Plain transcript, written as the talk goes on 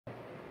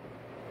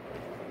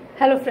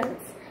Hello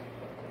friends.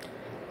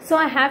 So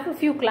I have a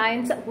few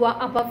clients who are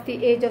above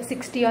the age of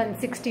 60 and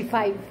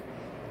 65,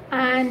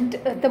 and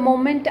the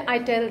moment I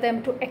tell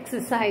them to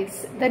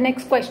exercise, the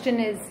next question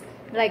is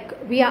like,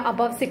 we are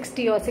above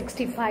 60 or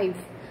 65.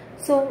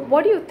 So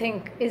what do you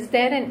think? Is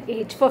there an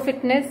age for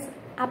fitness?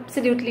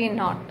 Absolutely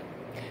not.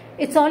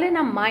 It's all in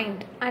our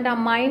mind, and our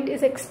mind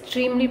is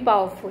extremely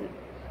powerful.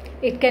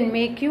 It can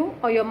make you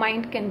or your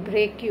mind can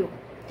break you.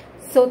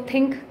 So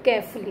think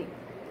carefully.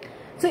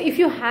 So if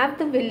you have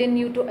the will in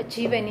you to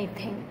achieve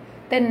anything,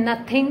 then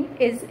nothing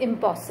is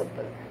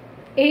impossible.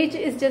 Age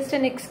is just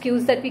an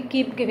excuse that we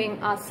keep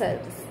giving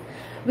ourselves.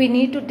 We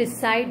need to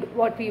decide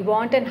what we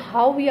want and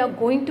how we are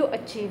going to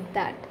achieve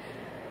that.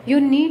 You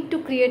need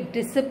to create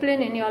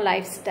discipline in your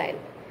lifestyle,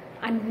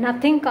 and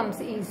nothing comes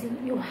easy.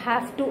 You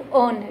have to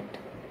earn it.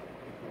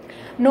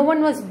 No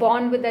one was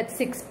born with that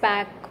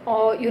six-pack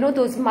or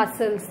those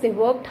muscles. They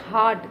worked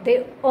hard.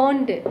 They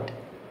earned it.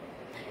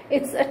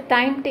 It's a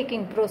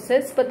time-taking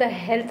process, but the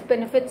health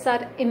benefits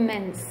are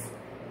immense.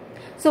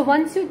 So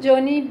once your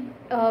journey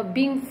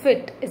being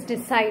fit is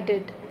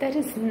decided, there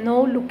is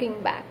no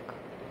looking back.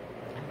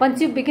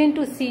 Once you begin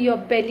to see your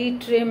belly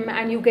trim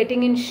and you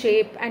getting in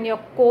shape and your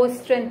core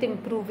strength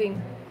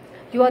improving,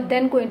 you are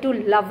then going to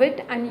love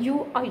it, and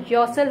you are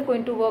yourself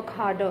going to work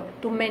harder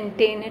to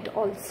maintain it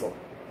also.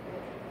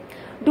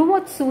 Do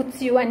what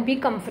suits you and be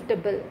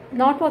comfortable,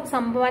 not what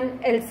someone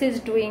else is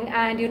doing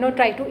and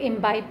try to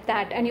imbibe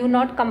that and you're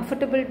not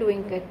comfortable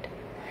doing it.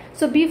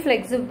 So be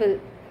flexible,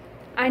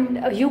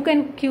 and you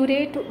can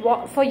curate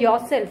for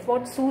yourself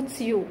what suits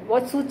you,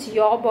 what suits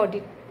your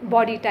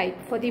body type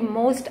for the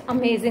most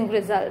amazing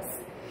results.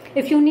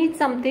 If you need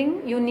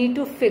something, you need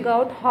to figure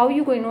out how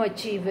you're going to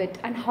achieve it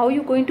and how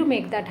you're going to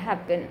make that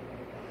happen.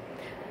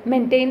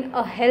 Maintain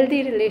a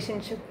healthy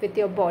relationship with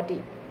your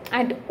body,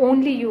 and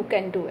only you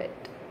can do it.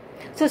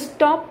 So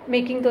stop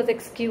making those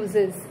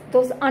excuses,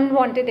 those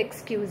unwanted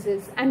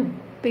excuses, and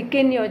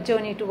begin your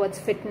journey towards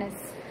fitness,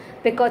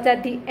 because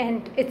at the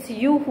end, it's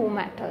you who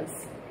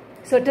matters.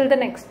 So till the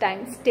next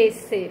time, stay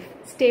safe,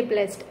 stay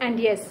blessed, and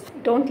yes,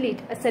 don't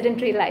lead a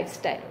sedentary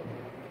lifestyle.